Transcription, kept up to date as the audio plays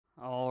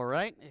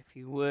right, if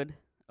you would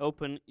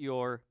open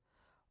your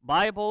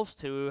Bibles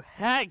to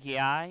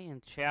Haggai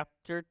in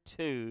chapter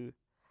 2.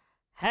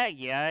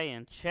 Haggai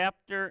in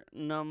chapter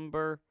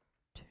number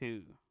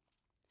 2.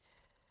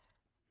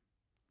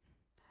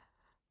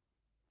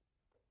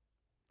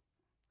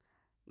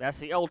 That's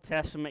the Old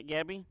Testament,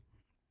 Gabby.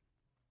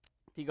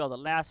 If you go to the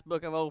last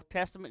book of Old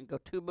Testament and go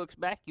 2 books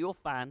back, you'll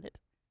find it.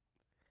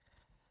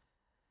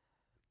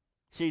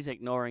 She's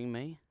ignoring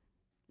me,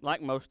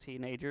 like most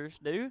teenagers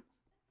do.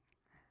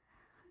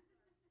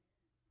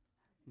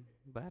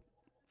 But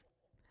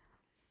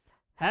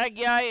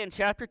Haggai in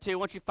chapter 2,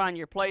 once you find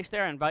your place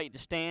there, I invite you to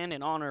stand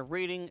in honor of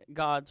reading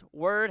God's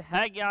Word.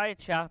 Haggai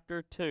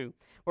chapter 2.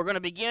 We're going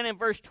to begin in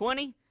verse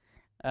 20.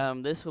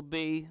 This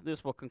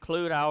will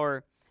conclude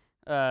our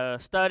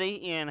study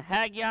in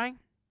Haggai.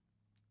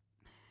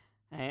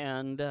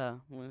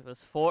 And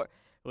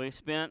we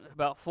spent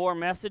about 4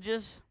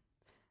 messages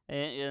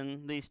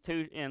in these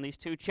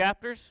two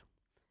chapters.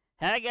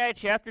 Haggai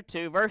chapter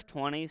 2, verse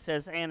 20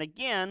 says, "And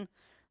again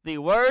the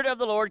word of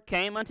the Lord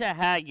came unto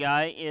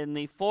Haggai in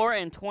the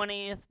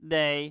 24th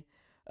day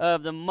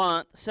of the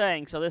month,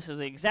 saying," so this is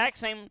the exact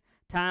same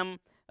time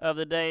of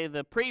the day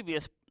that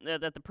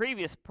the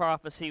previous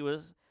prophecy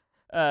was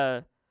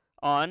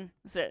on.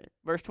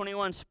 Verse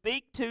 21,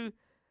 "Speak to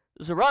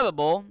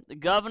Zerubbabel, the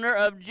governor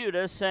of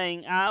Judah,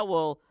 saying, I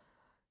will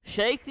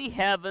shake the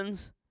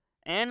heavens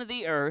and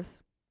the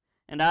earth,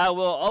 and I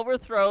will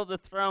overthrow the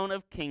throne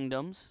of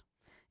kingdoms,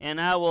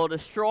 and I will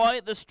destroy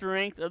the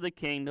strength of the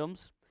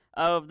kingdoms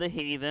of the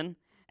heathen,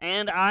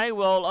 and I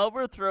will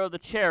overthrow the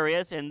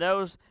chariots and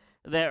those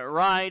that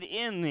ride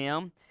in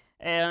them,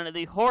 and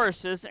the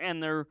horses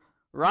and the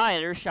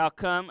riders shall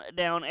come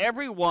down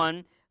every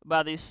one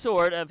by the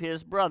sword of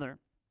his brother.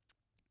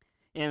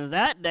 In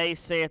that day,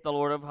 saith the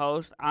Lord of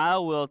hosts, I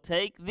will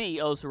take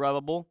thee, O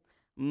Zerubbabel,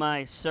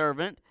 my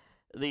servant,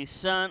 the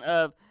son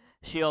of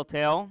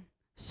Shealtiel,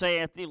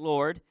 saith the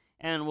Lord,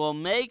 and will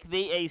make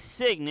thee a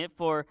signet,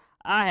 for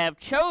I have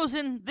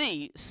chosen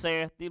thee,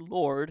 saith the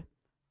Lord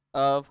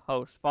of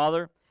hosts."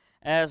 Father,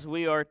 as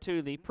we are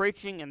to the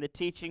preaching and the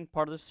teaching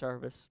part of the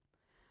service,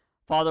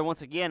 Father,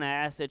 once again I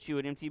ask that you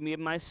would empty me of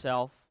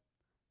myself,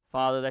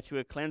 Father, that you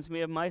would cleanse me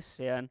of my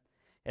sin,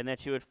 and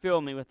that you would fill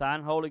me with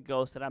thine Holy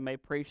Ghost, that I may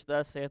preach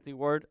thus saith the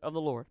word of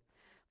the Lord.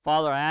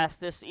 Father, I ask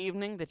this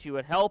evening that you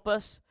would help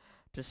us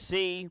to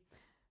see,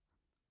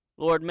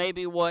 Lord,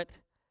 maybe what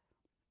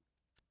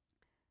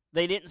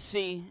they didn't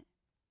see,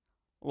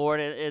 Lord,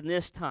 in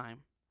this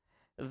time,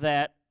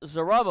 that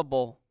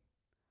Zerubbabel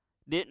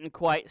didn't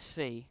quite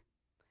see.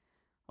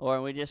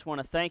 Lord, we just want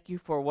to thank you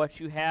for what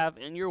you have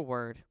in your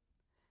word.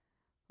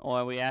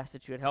 Lord, we ask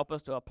that you would help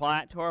us to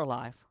apply it to our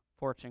life,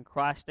 for it's in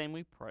Christ's name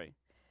we pray.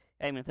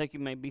 Amen. Thank you.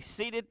 You may be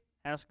seated.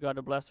 Ask God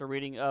to bless the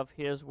reading of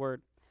his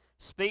word.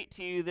 Speak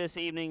to you this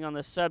evening on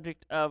the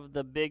subject of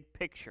the big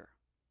picture.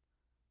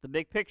 The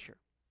big picture.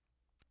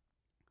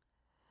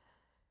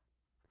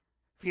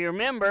 If you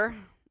remember,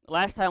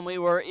 last time we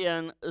were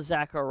in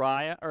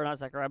Haggai,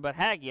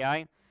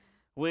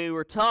 we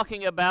were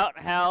talking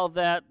about how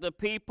that the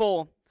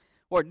people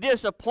were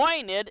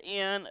disappointed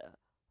in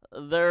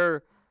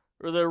the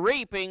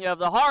reaping of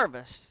the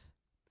harvest.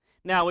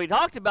 Now, we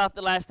talked about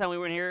the last time we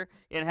were here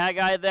in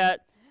Haggai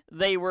that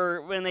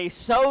when they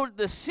sowed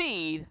the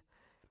seed,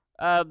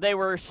 they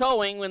were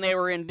sowing when they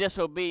were in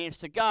disobedience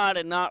to God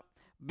and not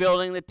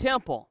building the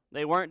temple.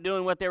 They weren't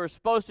doing what they were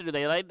supposed to do.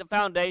 They laid the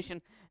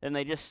foundation, and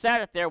they just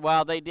sat it there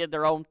while they did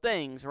their own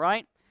things,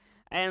 right?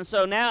 And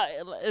so now,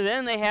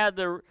 then they had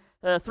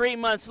 3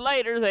 months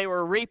later, they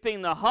were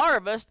reaping the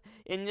harvest,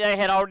 and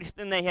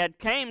they had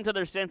came to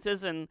their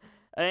senses and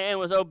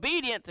was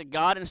obedient to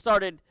God and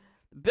started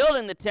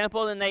building the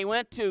temple, and they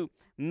went to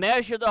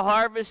measure the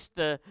harvest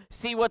to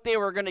see what they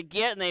were going to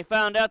get, and they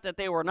found out that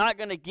they were not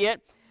going to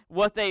get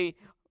what they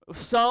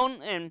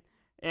sown, and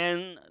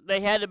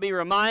they had to be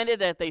reminded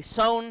that they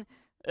sown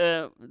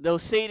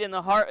those seed in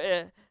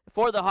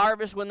for the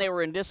harvest when they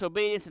were in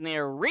disobedience, and they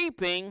are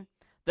reaping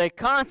the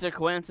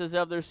consequences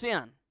of their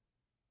sin.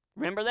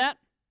 Remember that?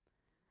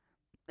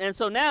 And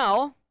so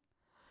now,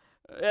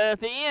 at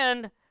the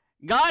end,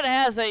 God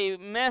has a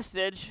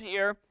message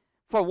here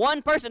for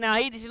one person. Now,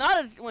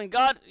 when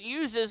God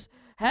uses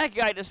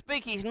Haggai to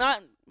speak, he's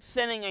not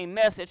sending a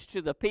message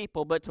to the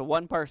people, but to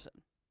one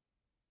person.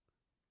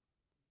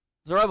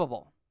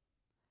 Zerubbabel.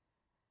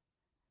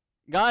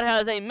 God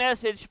has a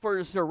message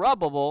for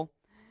Zerubbabel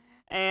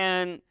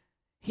and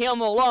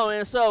him alone.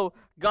 And so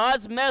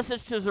God's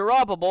message to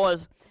Zerubbabel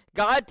is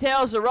God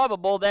tells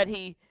Zerubbabel that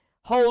he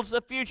holds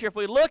the future. If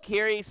we look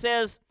here, he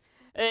says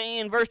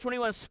in verse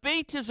 21,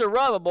 "Speak to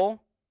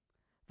Zerubbabel,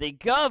 the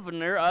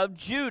governor of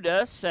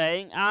Judah,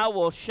 saying, I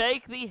will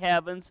shake the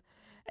heavens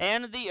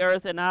and the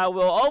earth, and I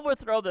will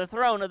overthrow the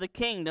throne of the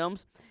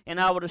kingdoms, and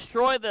I will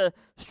destroy the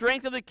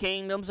strength of the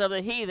kingdoms of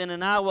the heathen,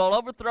 and I will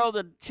overthrow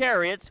the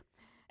chariots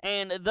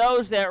and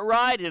those that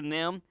ride in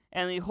them,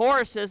 and the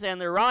horses and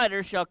the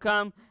riders shall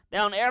come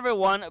down every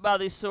one by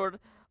the sword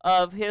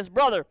of his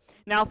brother."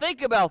 Now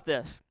think about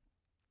this.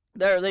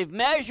 They've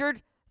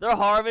measured their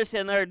harvest,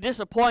 and they're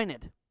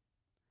disappointed.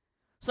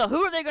 So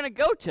who are they going to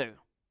go to?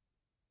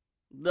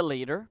 The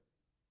leader,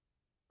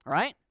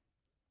 right?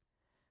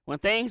 When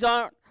things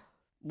aren't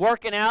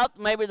working out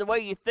maybe the way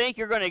you think,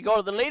 you're going to go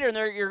to the leader, and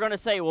you're going to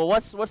say, well,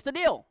 what's the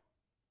deal?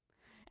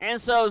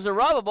 And so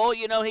Zerubbabel,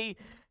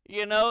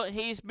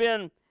 he's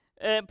been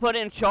put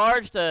in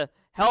charge to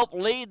help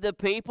lead the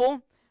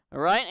people,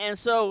 right? And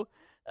so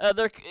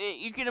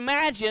you can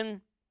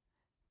imagine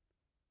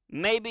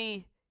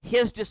maybe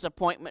his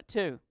disappointment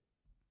too.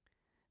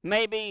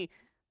 Maybe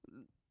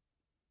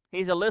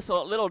he's a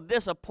little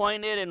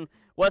disappointed in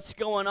what's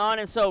going on,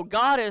 and so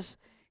God is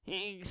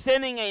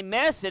sending a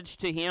message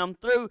to him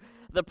through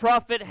the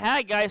prophet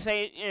Haggai,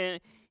 saying, and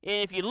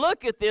if you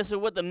look at this,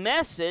 with the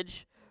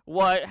message,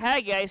 what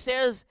Haggai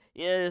says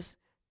is,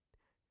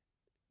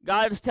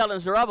 God is telling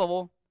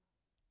Zerubbabel,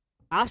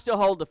 I still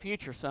hold the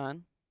future,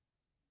 son.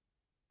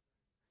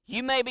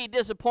 You may be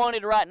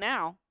disappointed right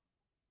now,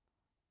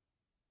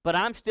 but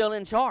I'm still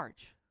in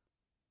charge.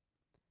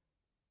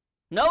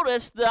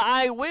 Notice the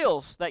I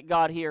wills that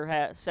God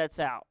here sets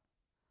out.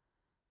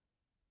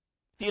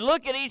 If you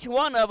look at each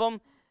one of them,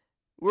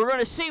 we're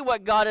going to see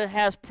what God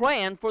has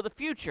planned for the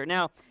future.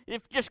 Now,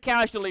 if just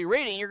casually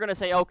reading, you're going to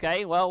say,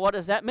 okay, well, what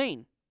does that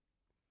mean?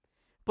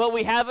 But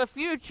we have a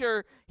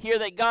future here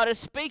that God is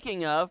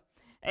speaking of,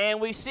 and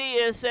we see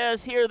it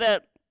says here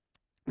that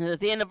at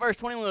the end of verse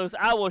 21, it was,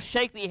 I will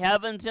shake the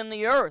heavens and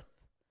the earth.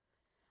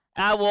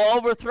 I will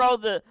overthrow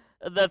the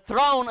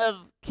throne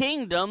of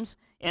kingdoms,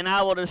 and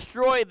I will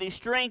destroy the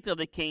strength of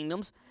the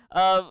kingdoms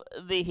of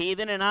the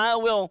heathen, and I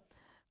will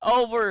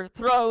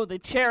overthrow the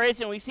chariots.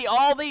 And we see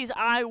all these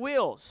I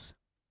wills.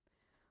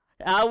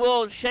 I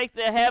will shake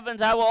the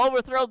heavens. I will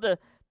overthrow the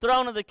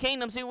throne of the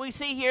kingdoms. See, we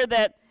see here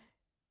that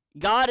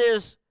God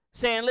is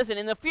saying, listen,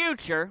 in the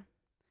future,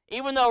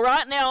 even though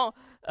right now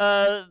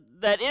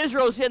that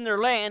Israel's in their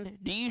land,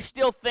 do you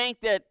still think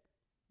that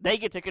they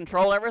get to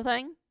control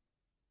everything?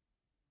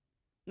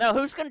 No,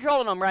 who's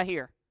controlling them right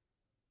here?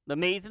 The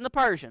Medes and the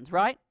Persians,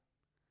 right?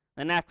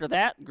 And after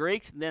that,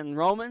 Greeks, and then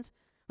Romans.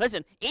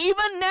 Listen,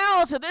 even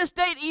now to this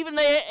date, even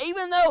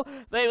though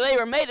they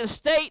were made a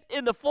state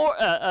in the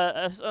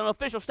an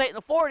official state in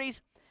the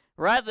 40s,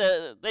 right?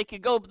 They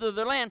could go to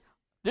their land.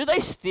 Do they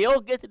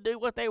still get to do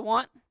what they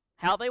want,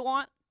 how they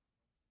want?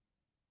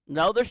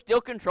 No, they're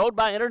still controlled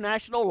by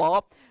international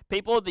law.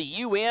 People of the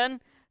UN,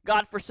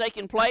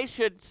 God-forsaken place,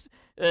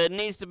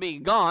 needs to be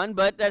gone,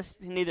 but that's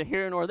neither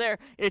here nor there.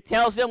 It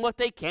tells them what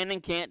they can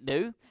and can't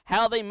do,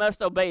 how they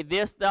must obey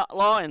that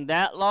law, and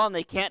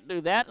they can't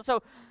do that.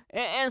 So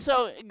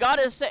God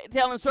is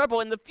telling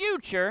Zerubbabel in the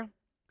future,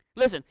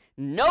 listen,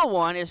 no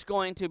one is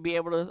going to be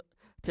able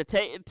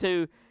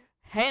to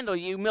handle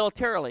you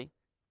militarily.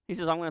 He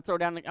says, I'm going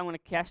to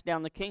cast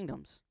down the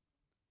kingdoms.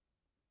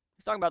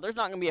 He's talking about there's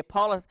not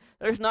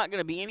going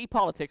to be any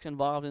politics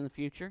involved in the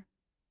future.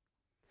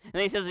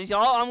 And he says,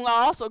 I'm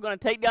also going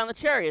to take down the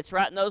chariots,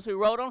 right, and those who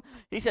rode on.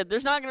 He said,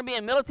 there's not going to be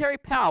a military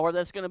power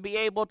that's going to be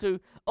able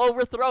to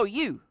overthrow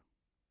you.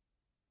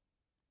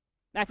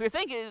 Now, if you're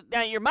thinking,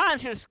 now your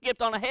mind should have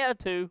skipped on ahead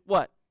to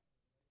what?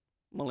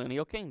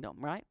 Millennial kingdom,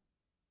 right?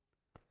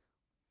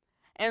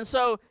 And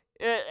so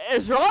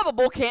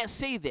Zerubbabel can't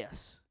see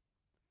this.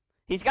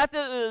 He's got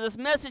this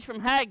message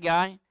from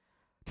Haggai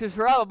to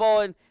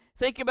Zerubbabel, and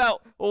think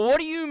about, well, what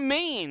do you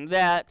mean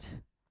that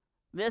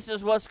this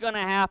is what's going to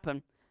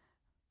happen?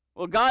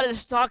 Well, God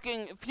is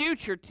talking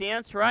future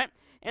tense, right?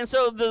 And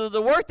so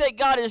the work that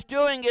God is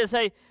doing is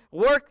a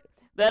work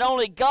that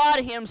only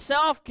God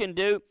himself can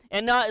do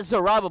and not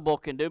Zerubbabel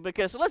can do.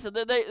 Because, listen,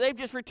 they've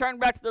just returned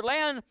back to their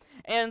land,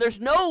 and there's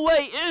no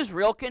way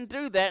Israel can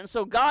do that. And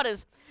so God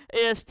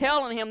is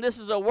telling him, this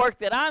is a work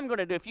that I'm going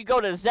to do. If you go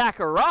to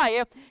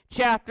Zechariah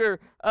chapter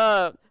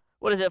 4,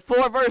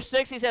 verse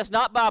 6, he says,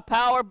 not by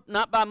power,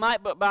 not by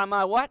might, but by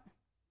my what?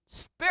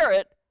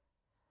 Spirit,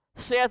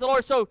 saith the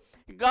Lord. So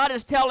God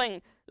is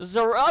telling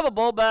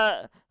Zerubbabel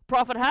by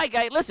prophet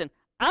Haggai, listen,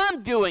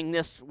 I'm doing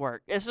this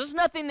work. This is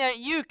nothing that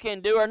you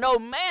can do or no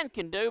man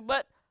can do,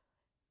 but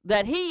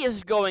that he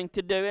is going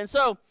to do. And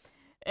so,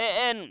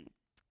 and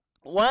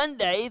one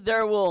day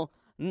there will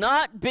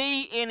not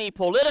be any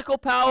political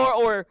power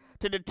or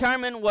to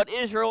determine what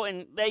Israel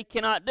and they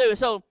cannot do.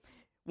 So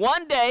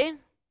one day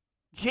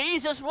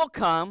Jesus will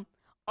come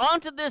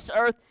onto this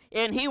earth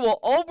and he will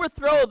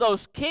overthrow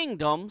those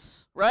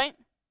kingdoms, right?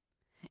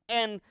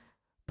 And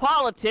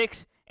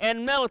politics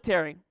and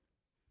military.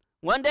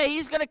 One day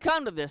he's going to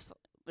come to this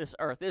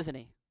earth, isn't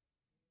he?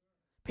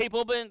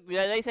 People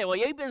they say, well,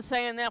 you've been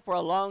saying that for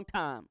a long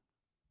time.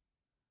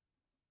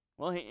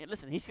 Well,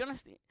 listen, he's going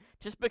to,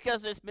 just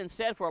because it's been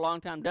said for a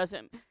long time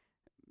doesn't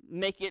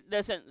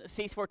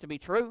cease for it to be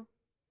true.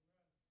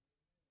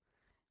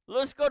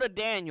 Let's go to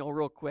Daniel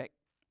real quick.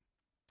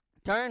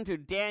 Turn to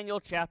Daniel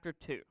chapter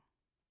 2.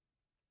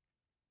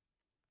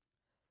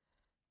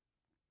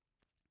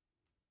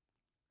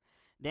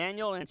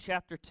 Daniel in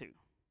chapter 2.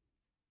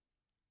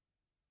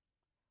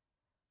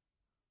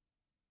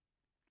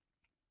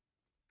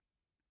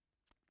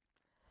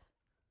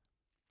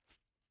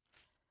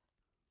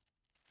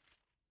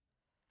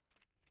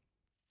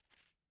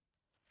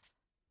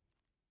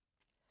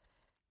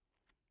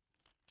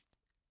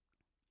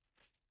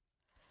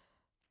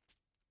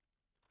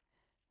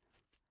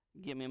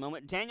 Give me a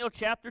moment. Daniel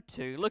chapter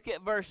 2. Look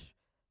at verse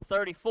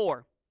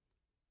 34.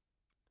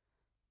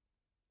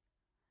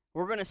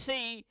 We're going to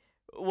see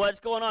what's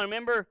going on.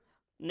 Remember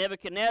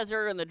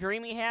Nebuchadnezzar and the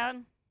dream he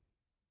had?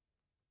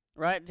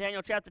 Right?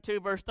 Daniel chapter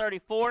 2, verse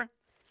 34.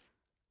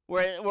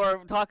 Where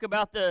we talk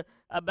about it.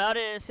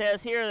 It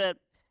says here that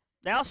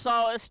thou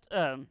sawest,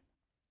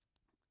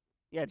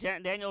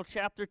 Daniel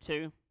chapter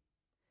 2.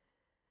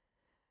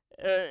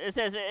 It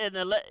says in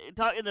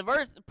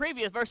the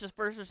previous verses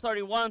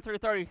 31 through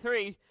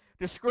 33,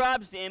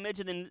 describes the image,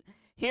 and then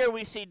here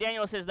we see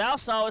Daniel says, thou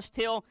sawest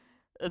till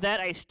that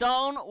a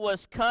stone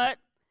was cut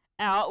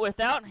out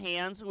without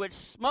hands, which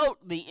smote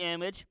the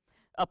image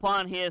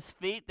upon his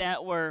feet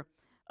that were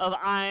of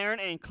iron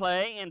and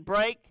clay, and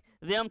brake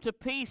them to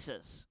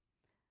pieces.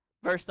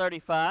 Verse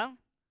 35,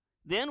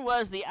 then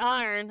was the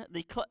iron,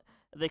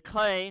 the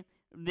clay,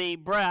 the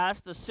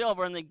brass, the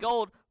silver, and the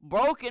gold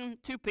broken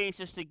to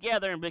pieces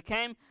together, and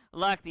became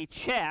like the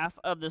chaff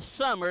of the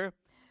summer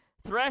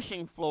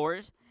threshing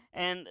floors,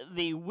 and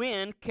the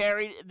wind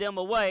carried them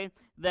away,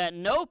 that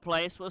no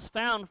place was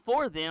found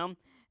for them,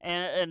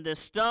 and the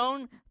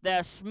stone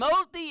that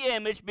smote the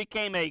image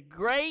became a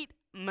great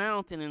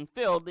mountain and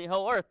filled the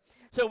whole earth.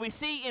 So we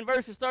see in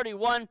verses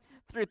 31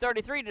 through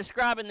 33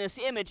 describing this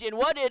image, and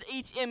what did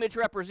each image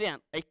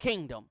represent? A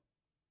kingdom.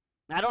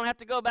 Now, I don't have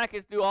to go back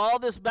and do all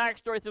this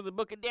backstory through the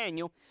book of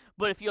Daniel,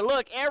 but if you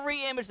look,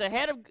 every image, the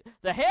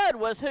head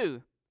was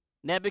who?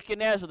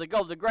 Nebuchadnezzar, the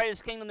gold, the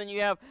greatest kingdom. Then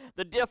you have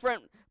the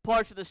different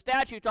parts of the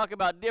statue talking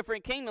about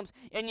different kingdoms.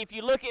 And if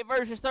you look at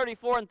verses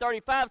 34 and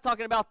 35,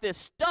 talking about this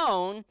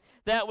stone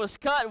that was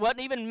cut, wasn't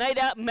even made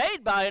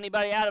by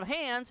anybody out of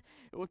hands.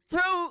 It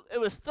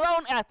was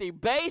thrown at the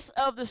base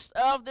of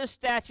this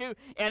statue,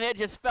 and it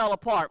just fell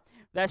apart.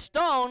 That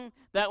stone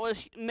that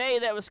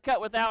was cut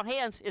without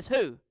hands is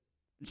who?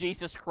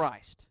 Jesus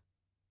Christ.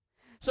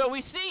 So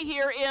we see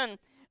here in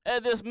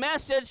this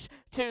message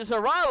to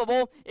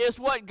Zerubbabel is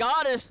what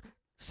God has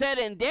said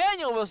in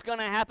Daniel was going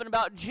to happen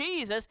about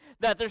Jesus,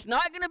 that there's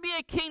not going to be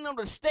a kingdom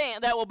to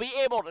stand that will be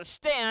able to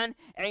stand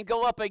and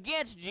go up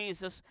against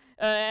Jesus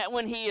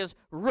when he is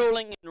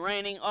ruling and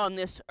reigning on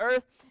this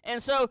earth.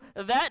 And so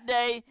that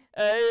day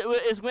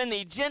is when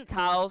the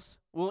Gentiles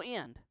will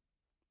end.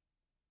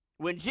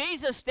 When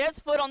Jesus steps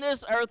foot on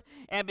this earth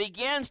and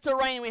begins to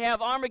reign, we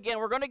have Armageddon.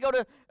 We're going to go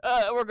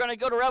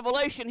to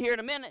Revelation here in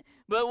a minute.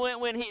 But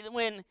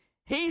when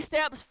he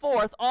steps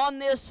forth on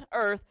this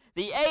earth,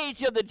 the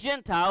age of the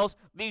Gentiles,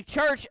 the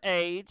church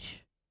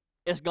age,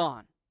 is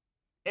gone.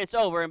 It's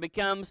over and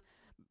becomes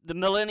the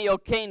millennial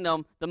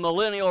kingdom, the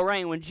millennial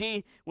reign,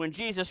 when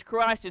Jesus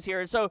Christ is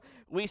here. And so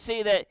we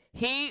see that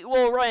he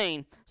will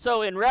reign.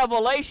 So in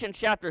Revelation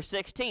chapter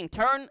 16,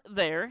 turn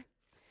there.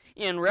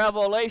 In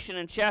Revelation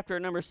in chapter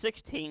number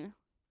 16,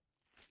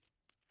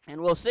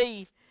 and we'll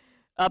see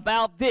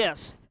about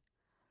this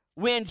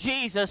when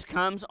Jesus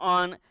comes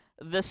on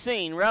the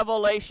scene.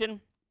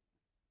 Revelation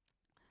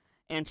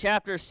in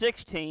chapter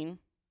 16,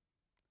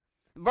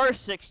 verse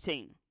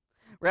 16.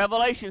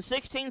 Revelation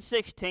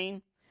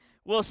 16:16,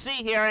 we'll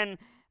see here,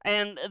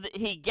 and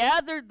he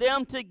gathered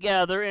them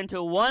together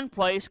into one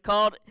place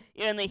called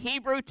in the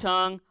Hebrew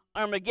tongue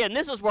Armageddon.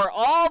 This is where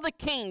all the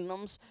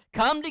kingdoms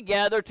come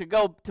together to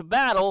go to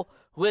battle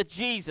with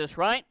Jesus,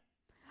 right?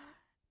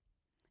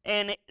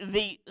 And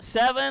the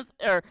seventh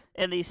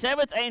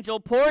angel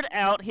poured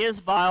out his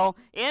vial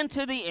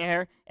into the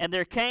air, and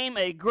there came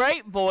a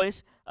great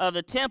voice of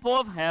the temple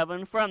of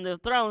heaven from the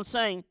throne,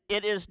 saying,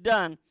 "It is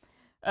done."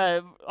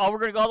 We're going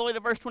to go all the way to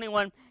verse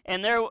 21.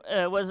 And there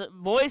was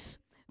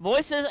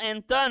voices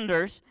and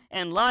thunders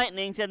and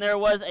lightnings, and there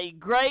was a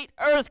great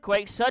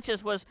earthquake, such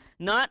as was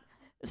not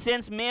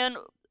since men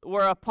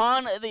were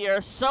upon the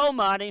earth, so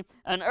mighty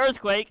an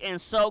earthquake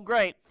and so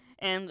great.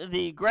 And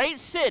the great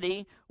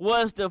city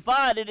was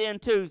divided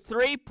into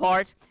three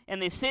parts, and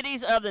the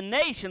cities of the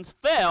nations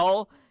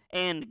fell,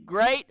 and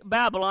great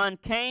Babylon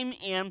came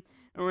in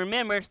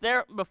remembrance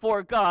there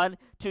before God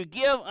to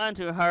give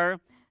unto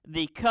her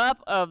the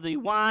cup of the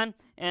wine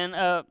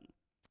and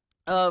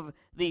of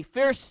the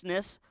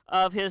fierceness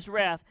of his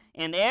wrath.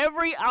 And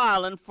every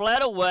island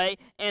fled away,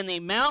 and the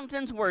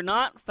mountains were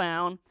not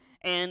found.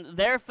 And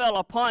there fell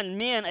upon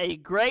men a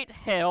great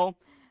hail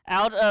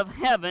out of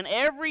heaven,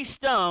 every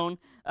stone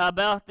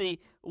about the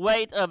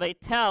weight of a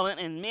talent,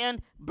 and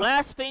men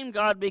blasphemed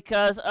God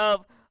because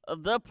of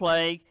the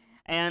plague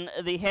and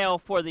the hail,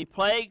 for the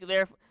plague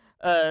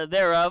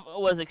thereof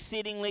was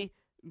exceedingly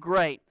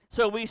great.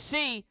 So we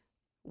see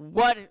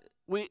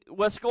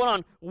what's going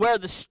on, where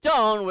the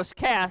stone was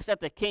cast at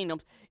the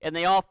kingdoms, and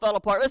they all fell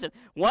apart. Listen,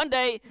 one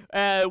day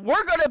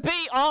we're going to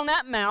be on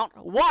that mount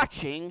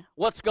watching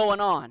what's going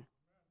on.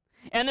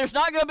 And there's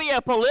not going to be a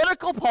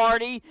political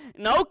party,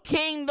 no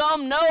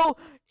kingdom, no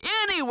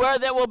anywhere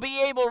that will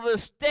be able to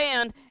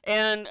stand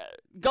and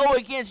go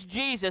against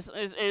Jesus,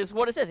 is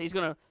what it says. He's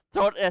going to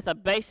throw it at the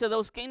base of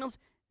those kingdoms.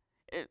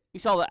 You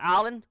saw the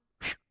island?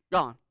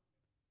 Gone.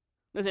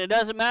 Listen, it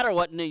doesn't matter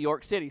what New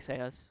York City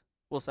says,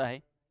 we'll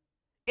say,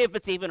 if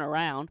it's even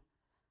around.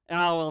 And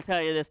I will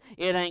tell you this,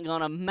 it ain't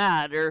going to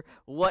matter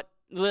what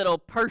little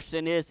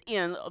person is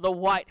in the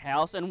White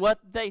House and what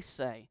they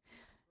say.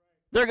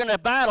 They're going to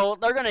battle.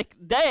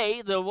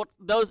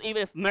 Those,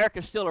 even if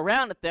America's still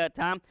around at that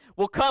time,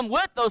 will come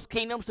with those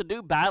kingdoms to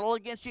do battle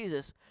against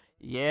Jesus.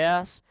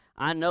 Yes,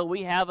 I know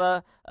we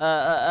have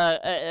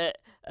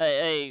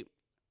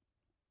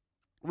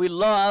we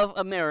love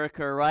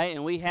America, right?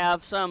 And we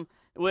have some,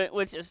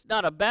 which is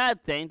not a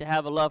bad thing to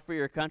have a love for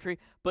your country,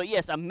 but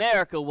yes,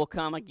 America will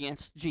come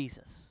against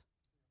Jesus.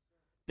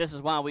 This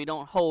is why we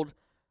don't hold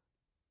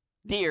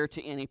dear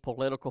to any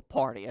political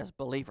party as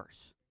believers.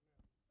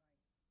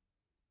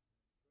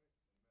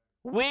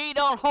 We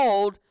don't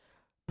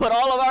put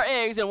all of our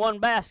eggs in one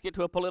basket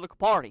to a political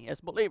party as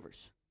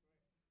believers.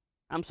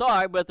 I'm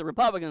sorry, but the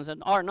Republicans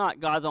are not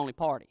God's only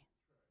party.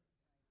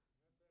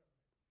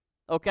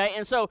 Okay,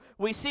 and so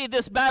we see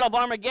this battle of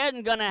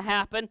Armageddon going to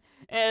happen,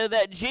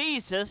 that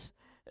Jesus,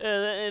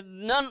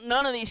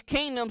 none of these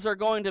kingdoms are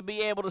going to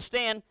be able to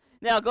stand.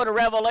 Now go to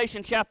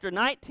Revelation chapter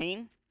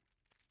 19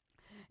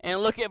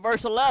 and look at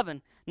verse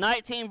 11.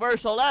 19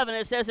 verse 11,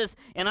 it says this,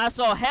 "And I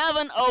saw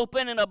heaven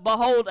open, and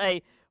behold,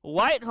 a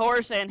white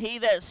horse, and he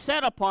that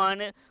sat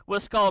upon it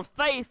was called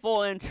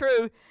Faithful and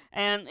True,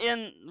 and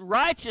in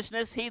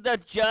righteousness he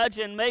doth judge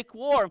and make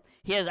war.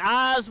 His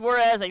eyes were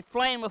as a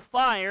flame of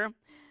fire,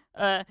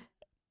 and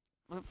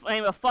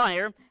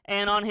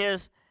on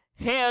his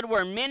head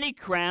were many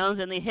crowns,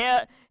 and he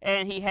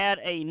had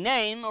a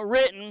name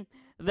written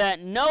that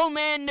no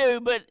man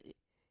knew but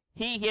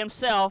he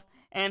himself,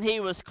 and he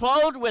was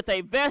clothed with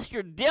a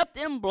vesture dipped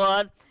in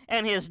blood,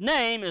 and his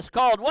name is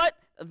called" what?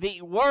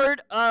 "The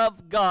Word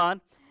of God.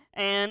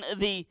 And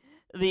the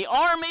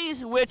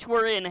armies which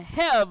were in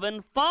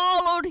heaven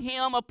followed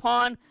him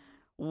upon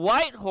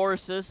white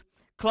horses,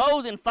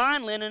 clothed in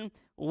fine linen,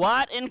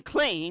 white and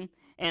clean,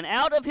 and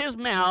out of his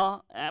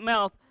mouth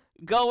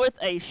goeth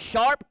a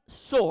sharp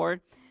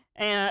sword,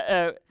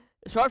 and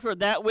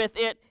that with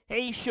it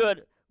he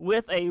should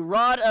with a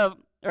rod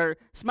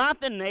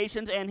smite the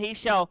nations, and he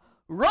shall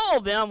roll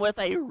them with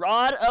a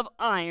rod of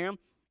iron,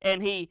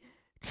 and he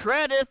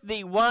treadeth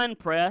the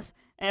winepress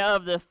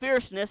of the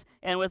fierceness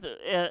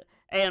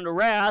and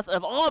wrath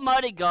of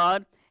Almighty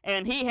God,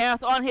 and he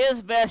hath on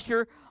his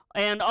vesture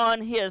and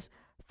on his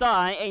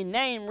thigh a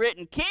name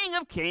written, King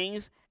of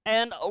Kings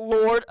and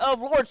Lord of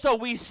Lords." So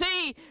we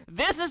see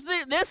this is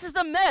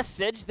the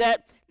message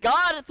that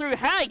God through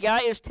Haggai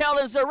is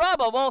telling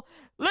Zerubbabel.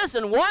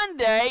 Listen, one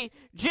day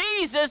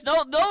Jesus,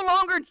 no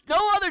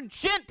other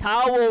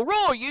Gentile will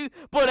rule you,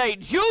 but a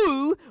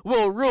Jew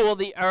will rule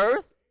the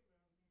earth.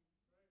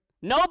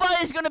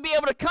 Nobody's going to be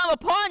able to come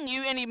upon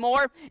you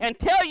anymore and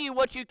tell you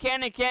what you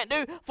can and can't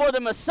do, for the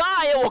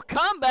Messiah will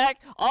come back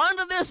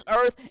onto this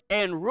earth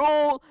and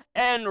rule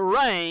and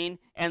reign,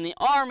 and the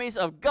armies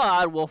of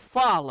God will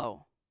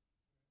follow.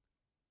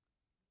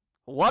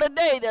 What a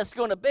day that's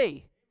going to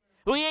be.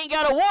 We ain't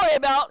got to worry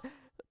about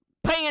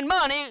paying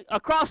money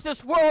across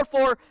this world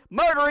for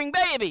murdering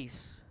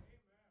babies.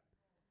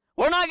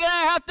 We're not going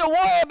to have to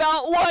worry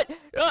about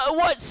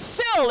what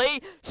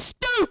silly,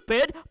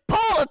 stupid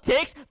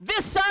politics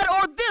this side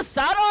or this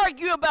side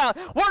argue about.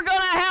 We're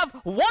going to have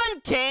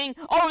one king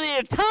over the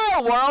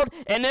entire world,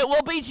 and it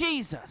will be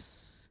Jesus.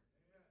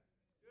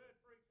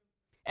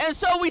 And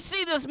so we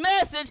see this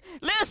message.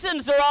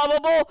 Listen,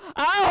 Zerubbabel,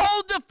 I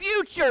hold the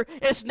future.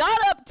 It's not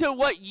up to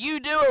what you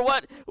do or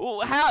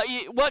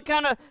what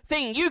kind of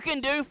thing you can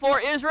do for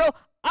Israel.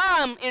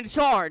 I'm in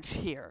charge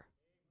here.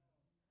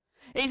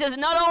 He says,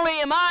 not only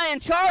am I in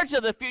charge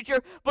of the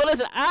future, but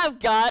listen, I've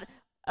got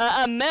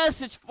a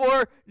message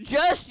for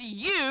just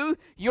you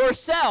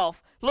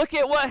yourself. Look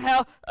at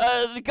how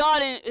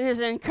God, his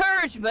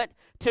encouragement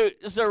to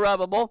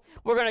Zerubbabel.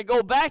 We're going to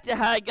go back to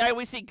Haggai.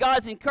 We see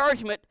God's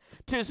encouragement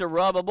to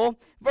Zerubbabel.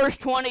 Verse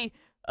 23,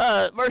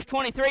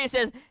 it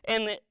says,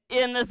 "And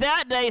in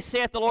that day,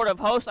 saith the Lord of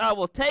hosts, I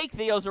will take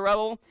thee, O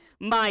Zerubbabel,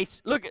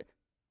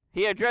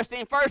 he addressed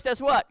him first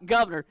as what?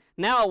 Governor.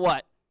 Now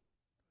what?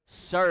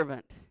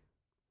 Servant.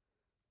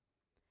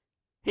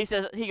 He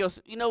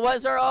goes, you know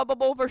what,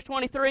 Zerubbabel, verse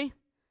 23?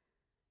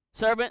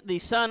 "Servant, the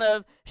son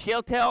of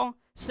Shealtiel,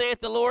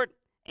 saith the Lord,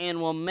 and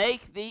will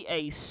make thee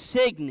a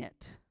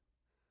signet.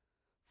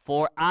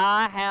 For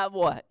I have"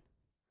 what?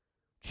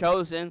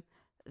 "Chosen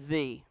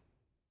thee."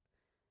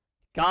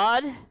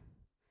 God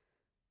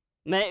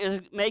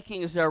is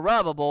making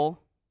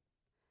Zerubbabel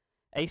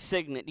a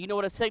signet. Do you know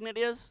what a signet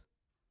is?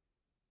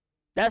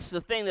 That's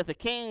the thing that the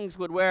kings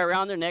would wear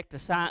around their neck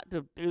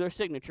to do their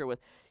signature with.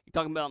 You're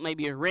talking about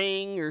maybe a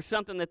ring or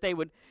something that they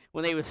would,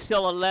 when they would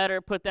seal a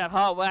letter, put that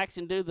hot wax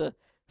and do the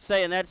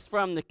saying that's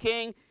from the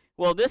king.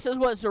 Well, this is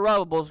what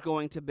Zerubbabel is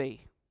going to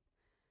be.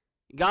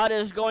 God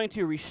is going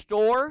to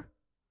restore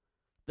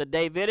the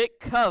Davidic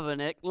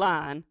covenant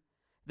line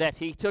that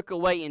he took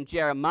away in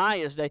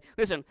Jeremiah's day.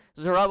 Listen,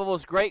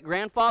 Zerubbabel's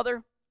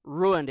great-grandfather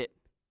ruined it.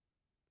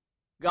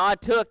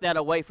 God took that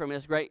away from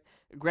his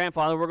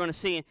great-grandfather. We're going to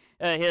see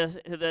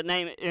the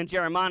name in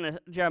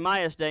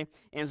Jeremiah's day.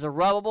 And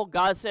Zerubbabel,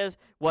 God says,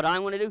 what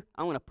I'm going to do,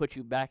 I'm going to put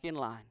you back in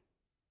line.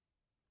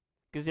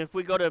 Because if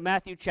we go to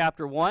Matthew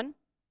chapter 1,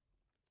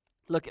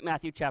 look at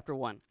Matthew chapter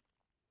 1.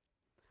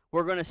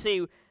 we're going to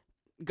see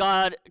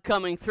God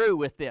coming through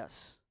with this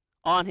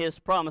on His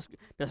promise.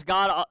 Does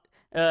God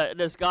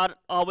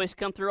always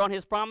come through on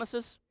His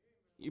promises?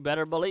 You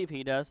better believe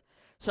He does.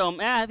 So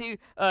Matthew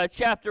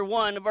chapter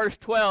 1, verse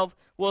 12,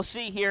 we'll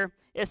see here.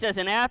 It says,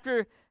 and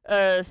after,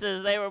 it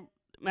says they were,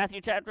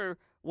 Matthew chapter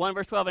 1,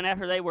 verse 12, and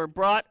after they were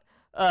brought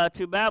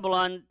to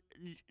Babylon,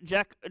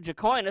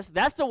 Jeconias,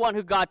 that's the one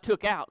who God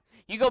took out.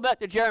 You go back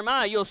to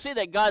Jeremiah, you'll see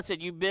that God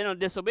said, you've been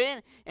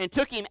disobedient, and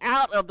took him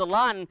out of the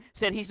line and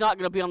said he's not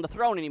going to be on the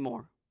throne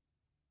anymore.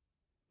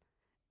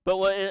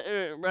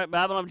 But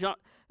Babylon,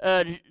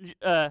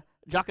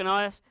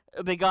 Jeconias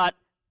begot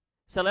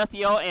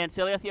Shealtiel, and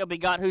Shealtiel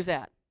begot who's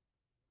that?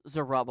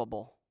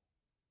 Zerubbabel.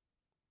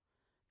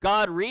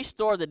 God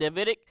restored the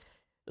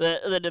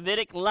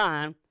Davidic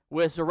line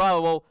with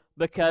Zerubbabel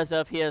because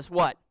of his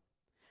what?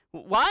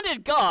 Why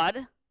did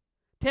God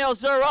tell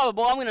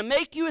Zerubbabel, I'm going to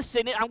make you a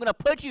signet, I'm going to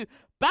put you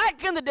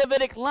back in the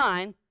Davidic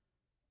line?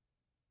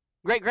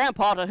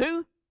 Great-grandpa to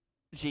who?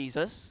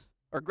 Jesus.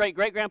 Or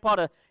great-great-grandpa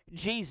to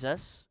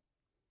Jesus.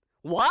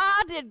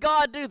 Why did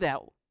God do that?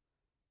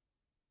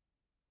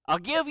 I'll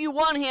give you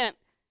one hint.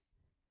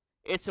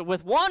 It's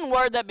with one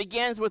word that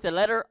begins with the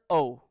letter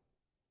O.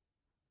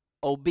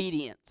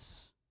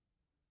 Obedience.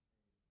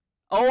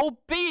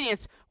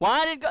 Obedience.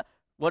 Why did God?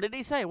 What did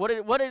he say? What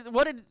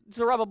did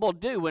Zerubbabel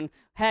do when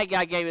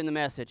Haggai gave him the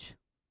message?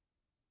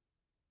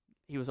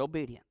 He was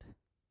obedient.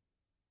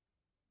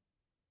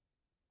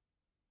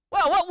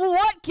 Well,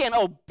 what can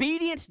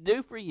obedience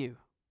do for you?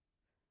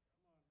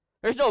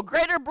 There's no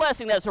greater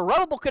blessing that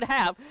Zerubbabel could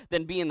have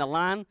than being the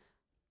line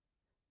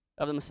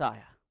of the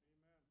Messiah.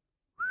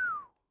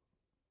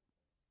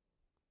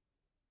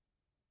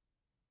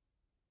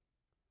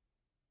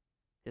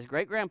 His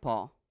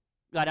great-grandpa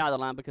got out of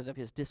the line because of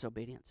his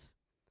disobedience.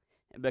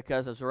 And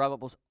because of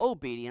Zerubbabel's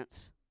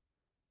obedience,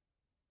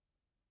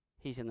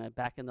 he's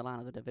back in the line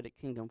of the Davidic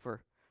kingdom,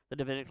 for the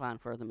Davidic line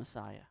for the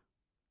Messiah.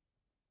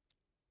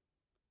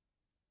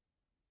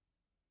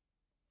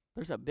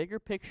 There's a bigger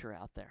picture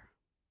out there.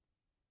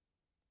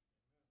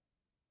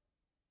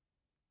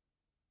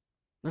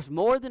 There's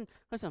more than,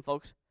 listen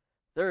folks,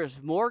 there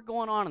is more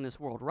going on in this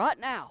world right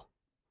now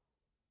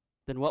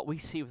than what we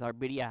see with our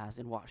beady eyes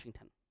in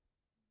Washington.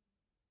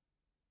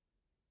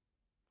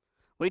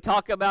 We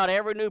talk about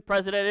every new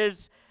president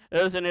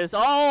is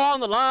all on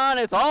the line,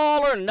 it's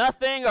all or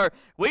nothing, or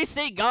we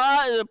see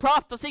God, the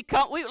prophecy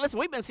come. Listen,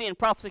 we've been seeing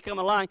prophecy come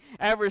along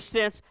ever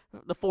since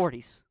the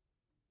 40s.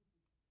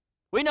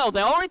 We know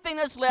the only thing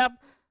that's left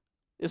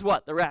is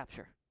what? The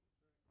rapture.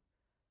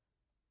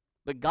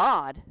 But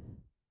God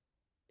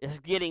is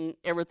getting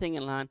everything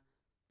in line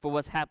for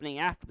what's happening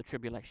after the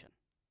tribulation.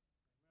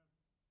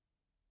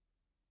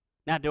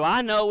 Now, do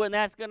I know when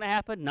that's going to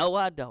happen? No,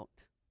 I don't.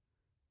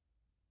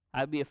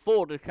 I'd be a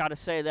fool to try to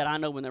say that I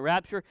know when the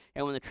rapture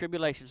and when the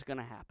tribulation is going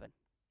to happen.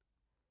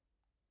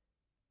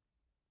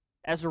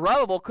 As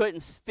Zerubbabel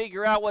couldn't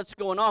figure out what's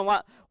going on,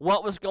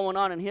 what was going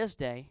on in his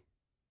day,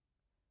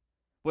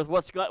 with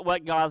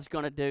what God's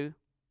going to do.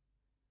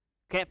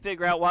 Can't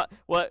figure out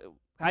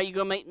how you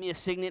going to make me a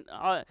signet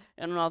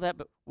and all that,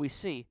 but we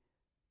see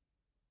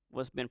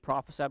what's been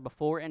prophesied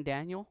before in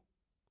Daniel,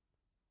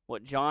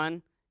 what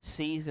John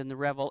sees in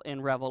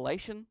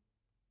Revelation,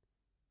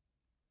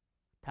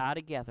 tie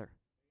together.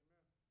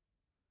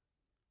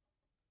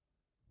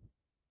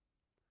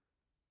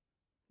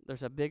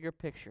 There's a bigger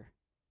picture.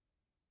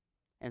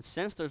 And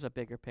since there's a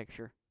bigger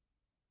picture,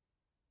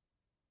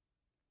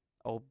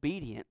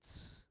 obedience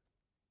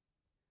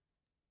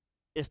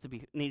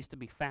needs to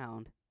be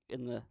found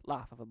in the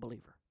life of a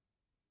believer.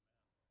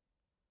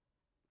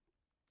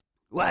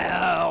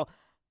 Well,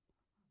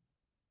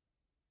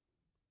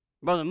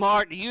 Brother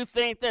Mark, do you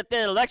think that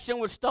the election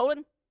was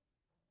stolen?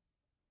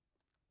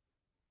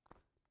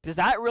 Does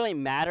that really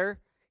matter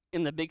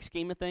in the big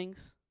scheme of things?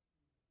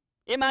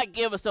 It might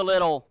give us a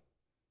little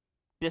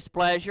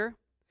displeasure.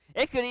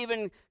 It could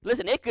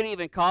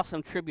even cause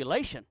some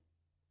tribulation,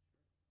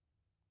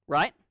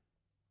 right?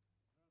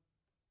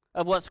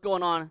 Of what's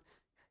going on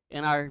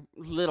in our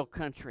little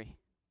country.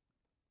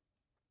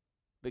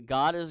 But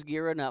God is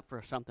gearing up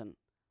for something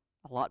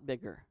a lot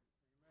bigger.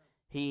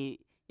 He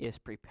is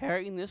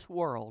preparing this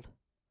world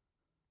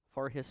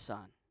for His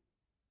Son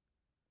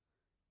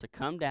to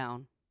come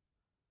down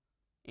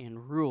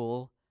and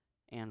rule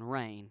and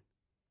reign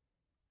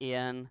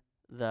in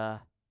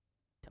the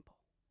temple.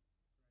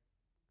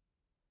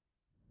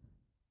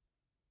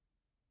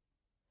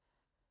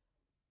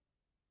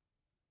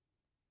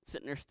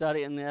 Sitting there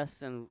studying this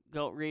and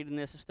reading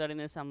this and studying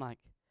this, I'm like,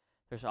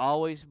 there's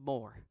always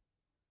more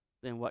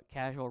than what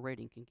casual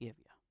reading can give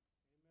you.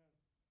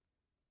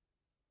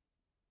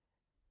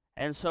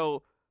 And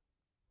so,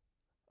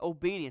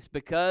 obedience,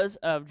 because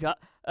of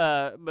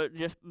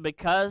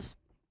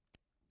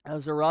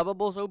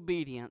Zerubbabel's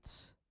obedience,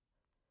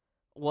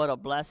 what a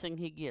blessing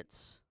he gets.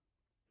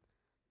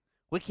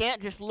 We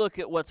can't just look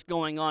at what's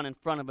going on in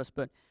front of us,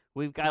 but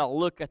we've got to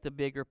look at the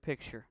bigger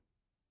picture.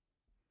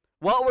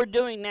 What we're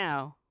doing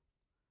now,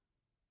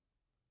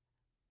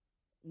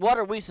 what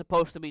are we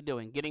supposed to be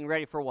doing? Getting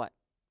ready for what?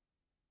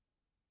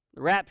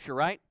 The rapture,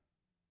 right?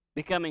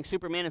 Becoming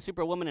Superman and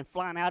Superwoman and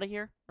flying out of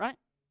here, right?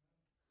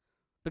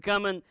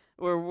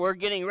 We're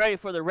getting ready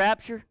for the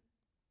rapture.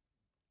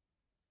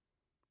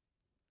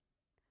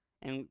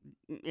 And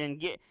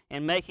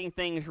making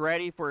things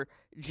ready for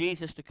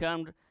Jesus to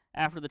come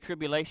after the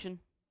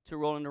tribulation to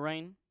rule and to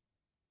reign.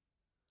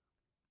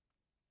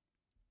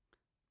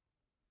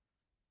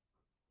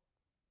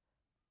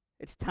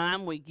 It's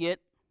time we get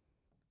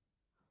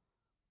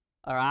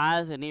our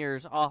eyes and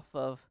ears off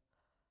of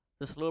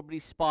this little bitty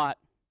spot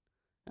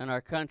in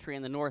our country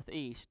in the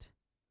Northeast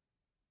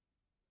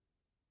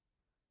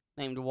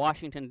named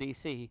Washington,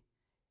 D.C.,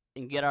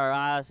 and get our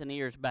eyes and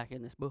ears back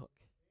in this book.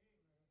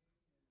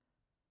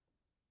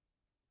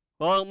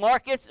 Well,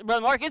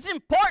 Brother Mark, it's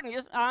important.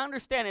 Yes, I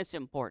understand it's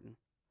important.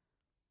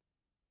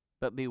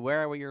 But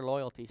beware where your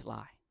loyalties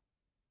lie.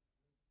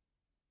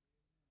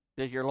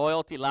 Does your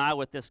loyalty lie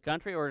with this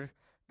country, or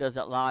does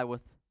it lie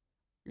with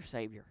your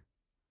Savior?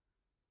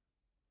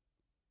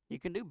 You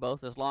can do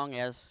both as long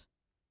as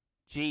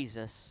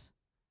Jesus.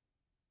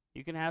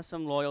 You can have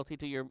some loyalty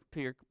to your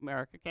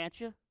America, can't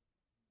you?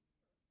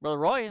 Brother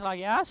Roy is like,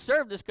 yeah, I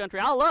served this country.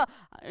 I love,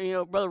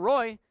 Brother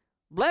Roy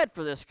bled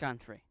for this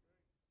country.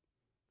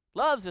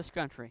 Loves this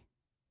country.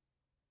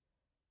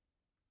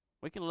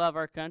 We can love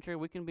our country.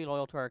 We can be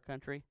loyal to our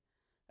country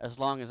as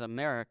long as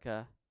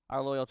America,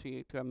 our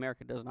loyalty to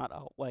America does not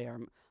outweigh our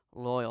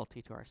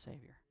loyalty to our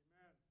Savior.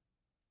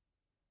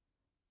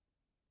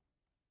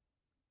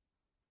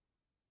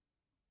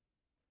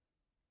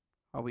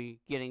 Are we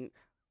getting,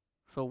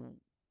 so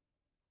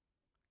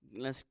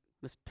let's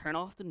turn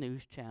off the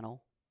news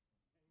channel,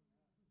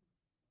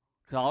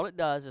 because all it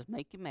does is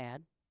make you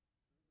mad.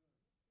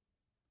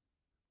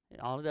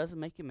 All it does is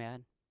make you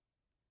mad.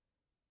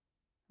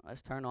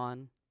 Let's turn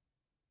on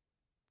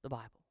the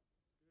Bible.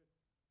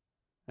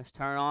 Let's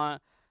turn on,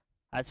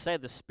 I'd say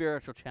the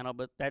spiritual channel,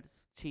 but that's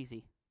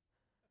cheesy.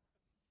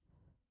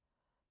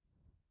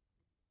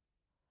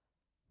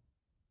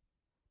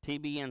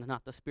 TBN's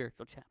not the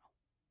spiritual channel.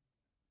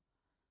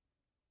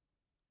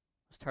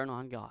 Let's turn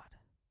on God.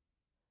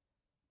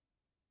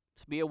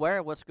 Just be aware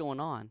of what's going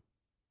on.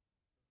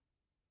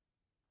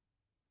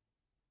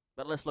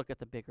 But let's look at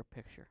the bigger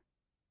picture.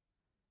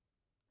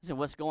 So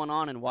what's going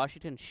on in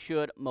Washington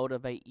should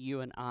motivate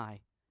you and I.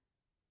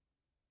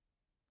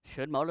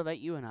 Should motivate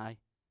you and I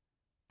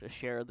to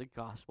share the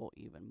gospel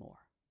even more.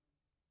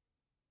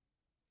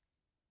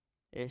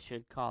 It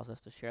should cause us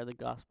to share the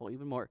gospel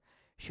even more. It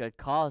should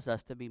cause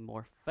us to be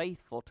more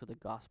faithful to the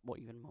gospel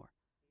even more.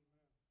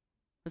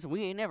 Listen,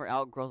 we ain't never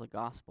outgrow the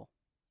gospel.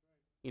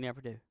 You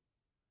never do.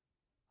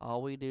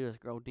 All we do is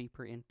grow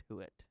deeper into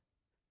it.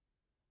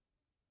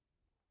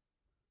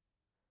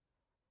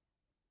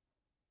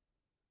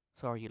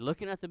 So are you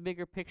looking at the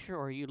bigger picture,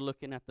 or are you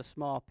looking at the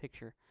small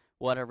picture,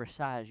 whatever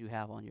size you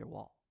have on your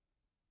wall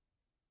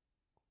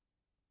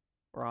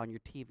or on your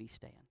TV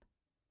stand?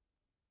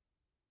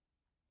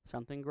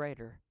 Something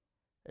greater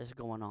is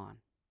going on.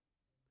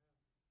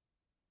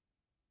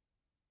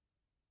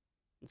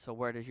 And so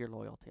where does your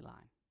loyalty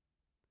lie?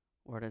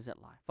 Where does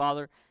it lie?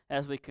 Father,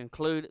 as we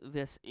conclude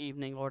this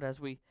evening, Lord, as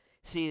we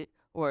see,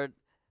 Lord,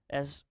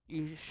 as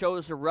you show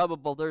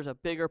Zerubbabel, there's a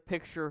bigger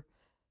picture,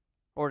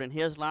 Lord, in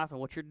his life and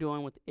what you're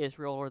doing with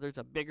Israel, Lord, there's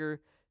a bigger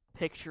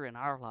picture in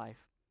our life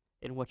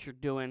in what you're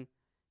doing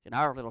in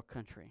our little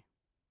country.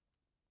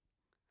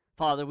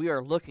 Father, we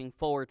are looking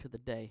forward to the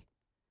day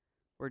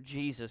where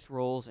Jesus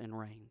rules and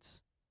reigns,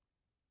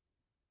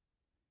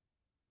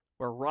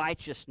 where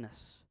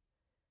righteousness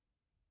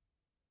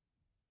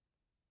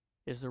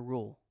is the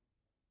rule,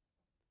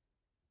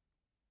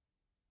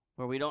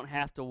 where we don't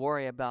have to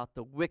worry about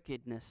the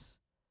wickedness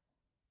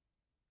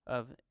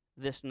of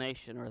this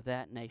nation or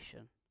that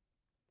nation,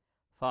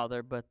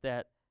 Father, but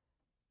that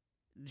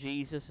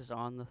Jesus is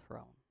on the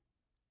throne.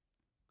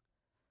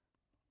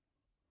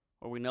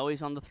 Or we know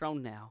he's on the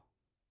throne now,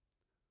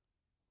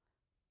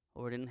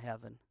 Lord, in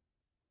heaven.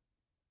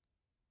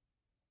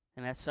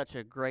 And that's such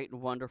a great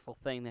and wonderful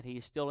thing that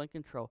he's still in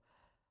control.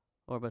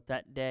 Lord, but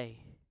that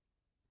day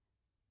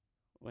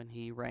when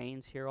he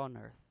reigns here on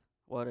earth,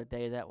 what a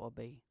day that will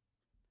be.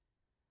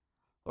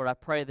 Lord, I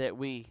pray that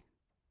we,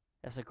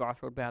 as a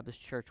Gospel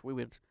Baptist Church, we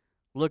would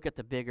look at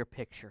the bigger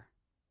picture.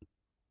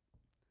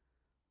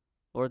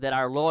 Lord, that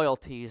our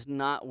loyalty is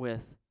not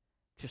with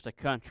just a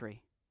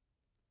country,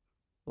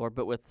 Lord,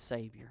 but with the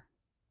Savior.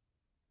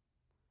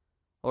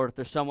 Lord, if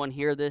there's someone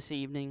here this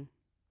evening,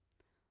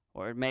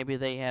 or maybe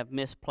they have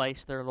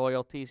misplaced their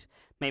loyalties,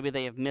 maybe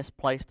they have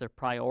misplaced their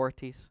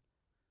priorities,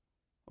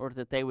 or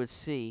that they would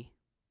see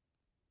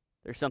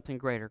there's something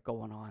greater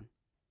going on.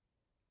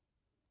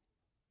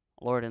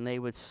 Lord, and they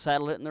would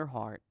settle it in their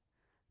heart.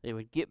 They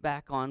would get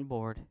back on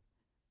board,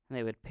 and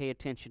they would pay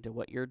attention to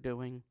what you're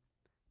doing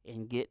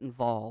and get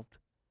involved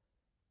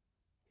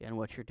in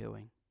what you're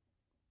doing.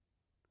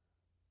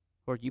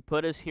 Lord, you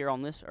put us here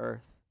on this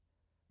earth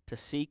to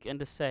seek and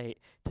to save,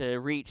 to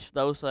reach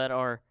those that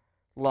are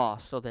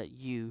lost so that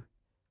you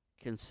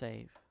can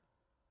save.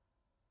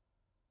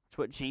 That's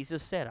what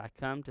Jesus said. I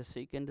come to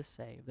seek and to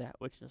save that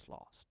which is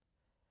lost.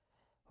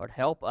 Lord,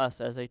 help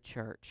us as a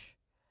church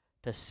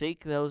to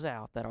seek those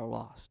out that are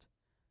lost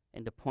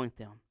and to point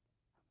them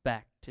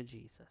back to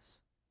Jesus.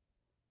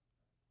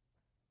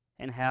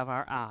 And have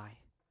our eye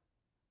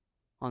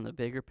on the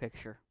bigger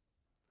picture.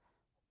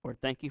 Lord,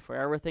 thank you for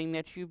everything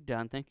that you've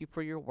done. Thank you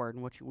for your word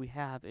and what we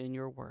have in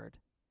your word.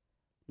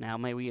 Now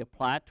may we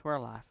apply it to our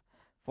life.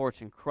 For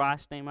it's in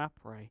Christ's name I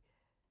pray.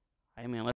 Amen.